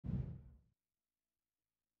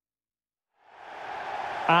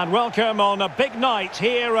And welcome on a big night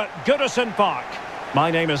here at Goodison Park. My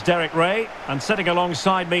name is Derek Ray, and sitting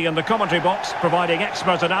alongside me in the commentary box, providing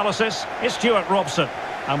expert analysis, is Stuart Robson.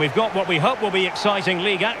 And we've got what we hope will be exciting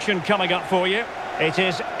league action coming up for you. It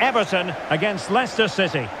is Everton against Leicester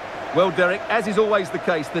City. Well, Derek, as is always the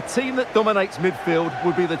case, the team that dominates midfield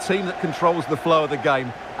will be the team that controls the flow of the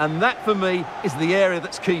game. And that, for me, is the area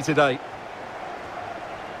that's key today.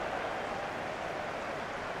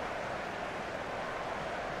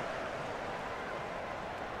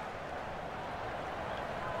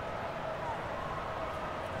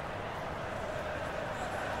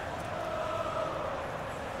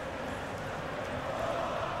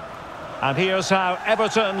 And here's how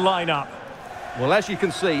Everton line up. Well, as you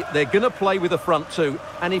can see, they're going to play with a front two.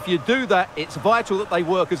 And if you do that, it's vital that they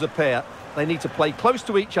work as a pair. They need to play close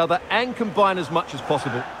to each other and combine as much as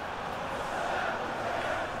possible.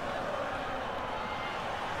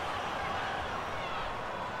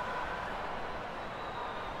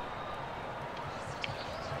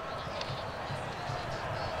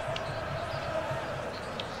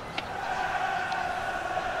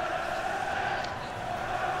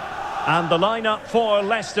 And the lineup for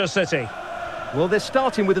Leicester City. Well, they're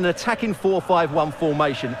starting with an attacking 4-5-1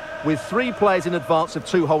 formation with 3 players in advance of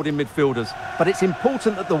 2 holding midfielders. But it's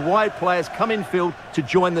important that the wide players come in field to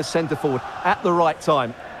join the centre forward at the right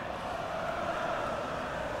time.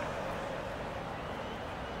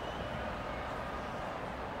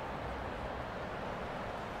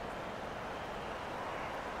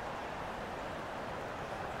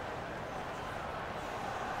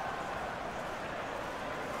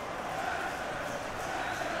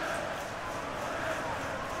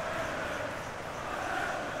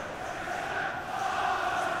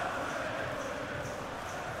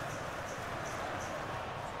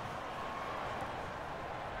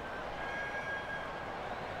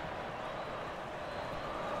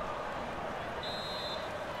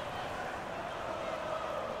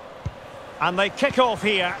 And they kick off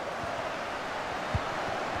here.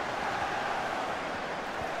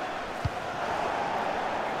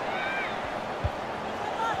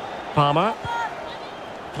 Palmer.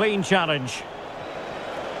 Clean challenge.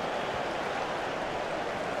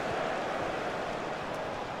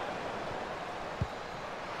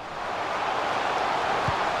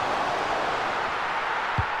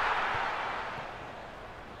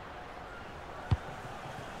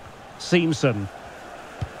 Simpson.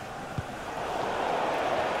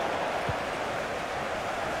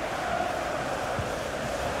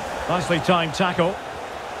 Nicely timed tackle.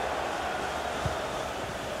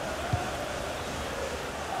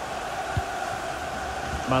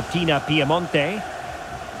 Martina Piemonte.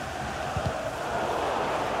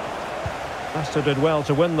 Leicester did well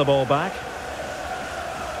to win the ball back.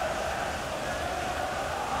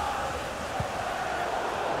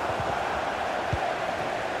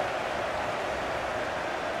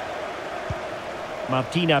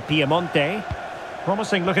 Martina Piemonte.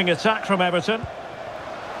 Promising looking attack from Everton.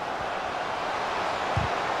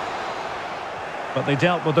 But they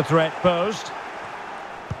dealt with the threat posed.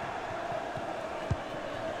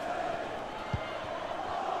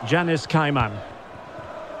 Janice Kaiman.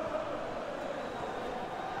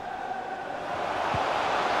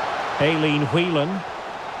 Aileen Whelan.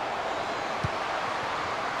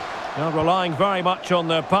 Now relying very much on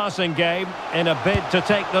their passing game in a bid to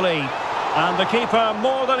take the lead. And the keeper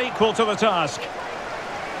more than equal to the task.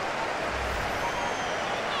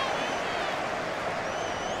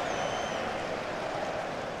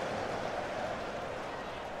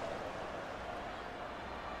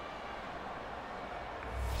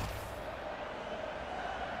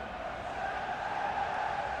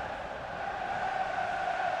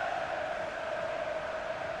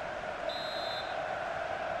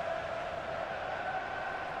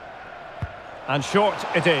 And short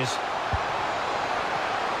it is.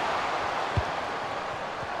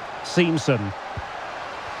 Simpson.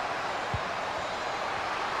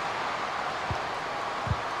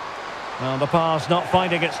 Well, the pass not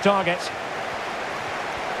finding its target.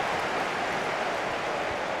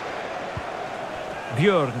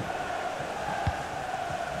 Björn.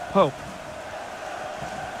 Hope.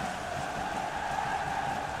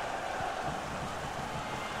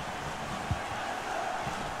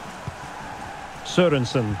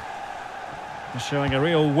 Sørensen. Showing a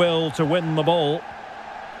real will to win the ball.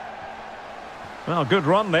 Well, good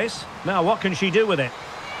run this. Now what can she do with it?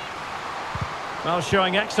 Well,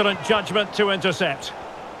 showing excellent judgment to intercept.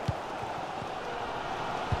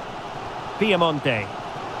 Piemonte.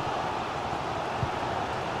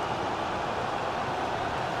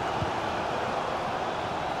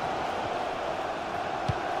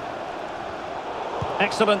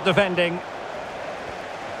 Excellent defending.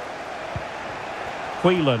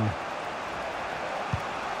 Whelan.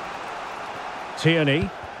 Tierney.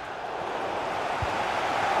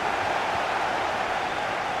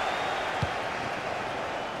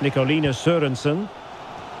 Nicolina Sørensen.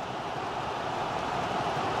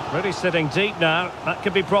 Really sitting deep now. That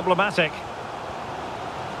could be problematic.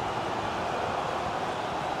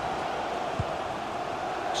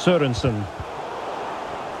 Sørensen.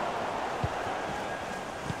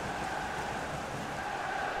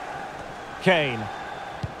 Kane.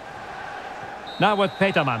 Now with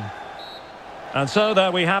Petermann. And so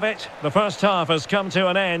there we have it. The first half has come to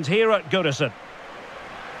an end here at Goodison.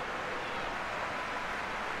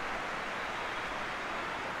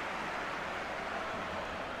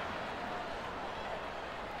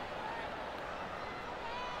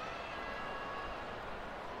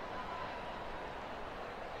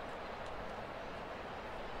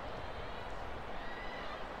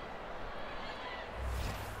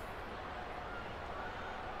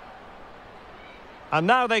 And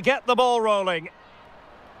now they get the ball rolling.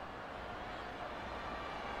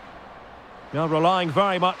 They're relying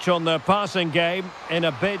very much on their passing game in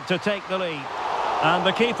a bid to take the lead. And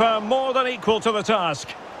the keeper more than equal to the task.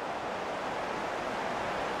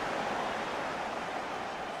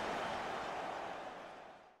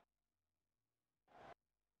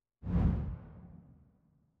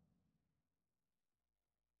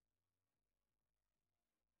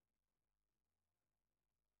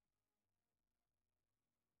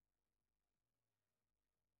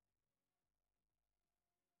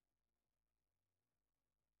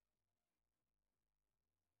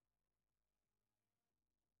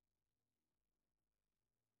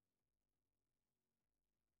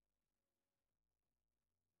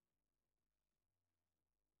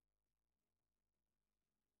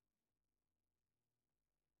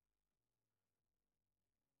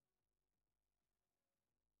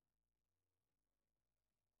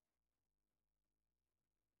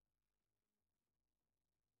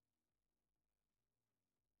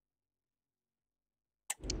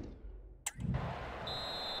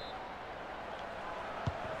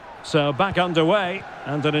 So back underway,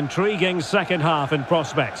 and an intriguing second half in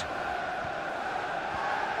prospect.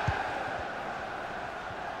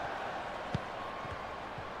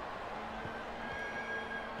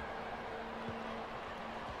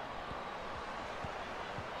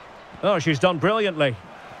 Oh, she's done brilliantly.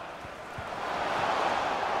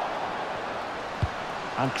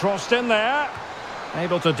 And crossed in there.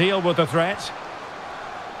 Able to deal with the threat.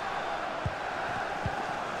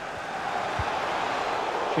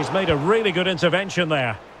 She's made a really good intervention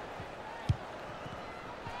there.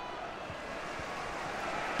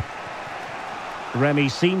 Remy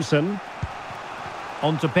Simpson.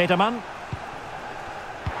 On to Petermann.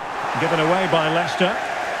 Given away by Leicester.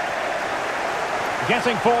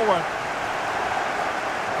 Getting forward.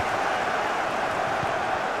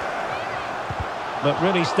 But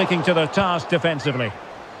really sticking to their task defensively.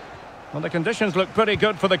 Well, the conditions look pretty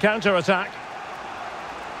good for the counter-attack.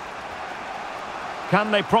 Can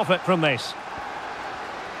they profit from this?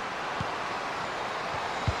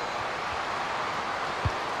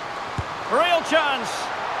 Real chance!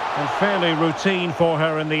 And fairly routine for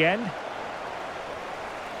her in the end.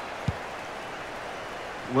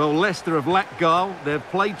 Well, Leicester have lacked guile, they've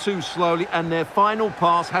played too slowly, and their final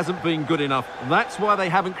pass hasn't been good enough. That's why they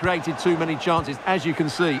haven't created too many chances, as you can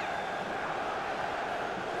see.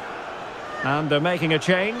 And they're making a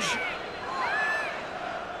change.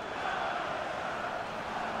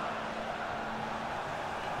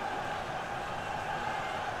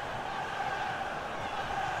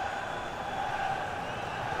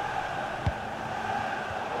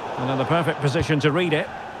 And in the perfect position to read it.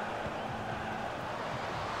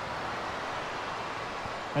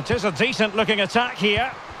 It is a decent-looking attack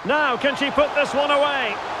here. Now, can she put this one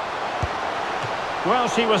away? Well,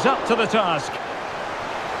 she was up to the task.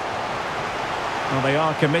 Well, they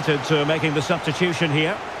are committed to making the substitution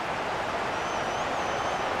here.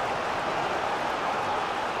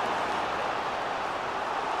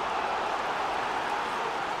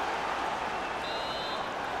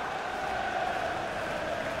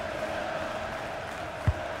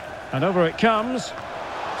 And over it comes.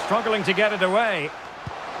 Struggling to get it away.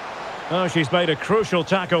 Oh, she's made a crucial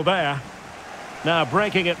tackle there. Now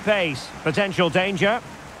breaking at pace. Potential danger.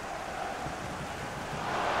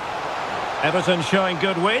 Everton showing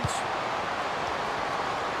good width.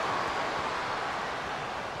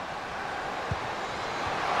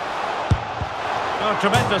 Oh,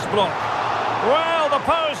 tremendous block. Well, the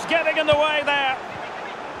post getting in the way there.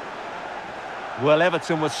 Well,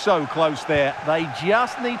 Everton was so close there. They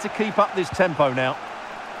just need to keep up this tempo now.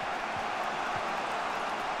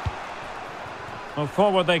 Well,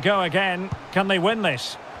 forward they go again. Can they win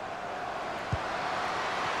this?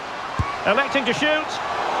 Electing to shoot.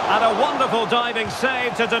 And a wonderful diving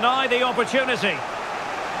save to deny the opportunity.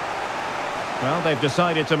 Well, they've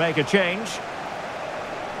decided to make a change.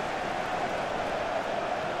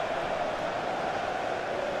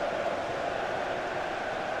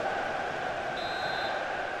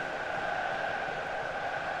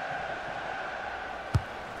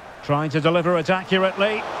 Trying to deliver it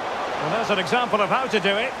accurately. Well, there's an example of how to do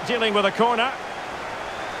it, dealing with a corner.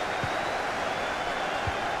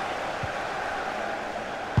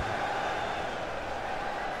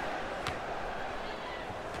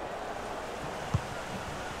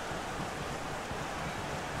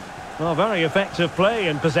 Well, very effective play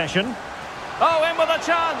in possession. Oh, in with a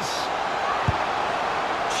chance!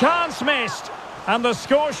 Chance missed! And the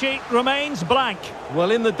score sheet remains blank. Well,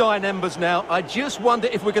 in the dying embers now, I just wonder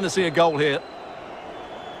if we're going to see a goal here.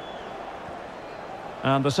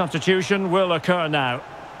 And the substitution will occur now.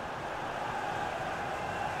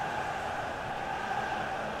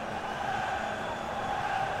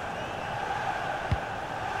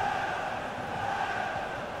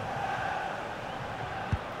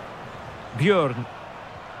 Björn.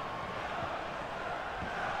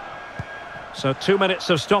 So 2 minutes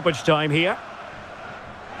of stoppage time here.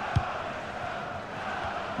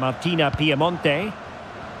 Martina Piemonte.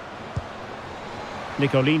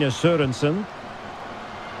 Nicolina Sørensen.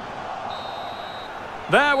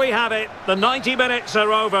 There we have it. The 90 minutes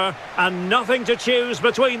are over and nothing to choose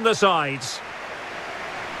between the sides.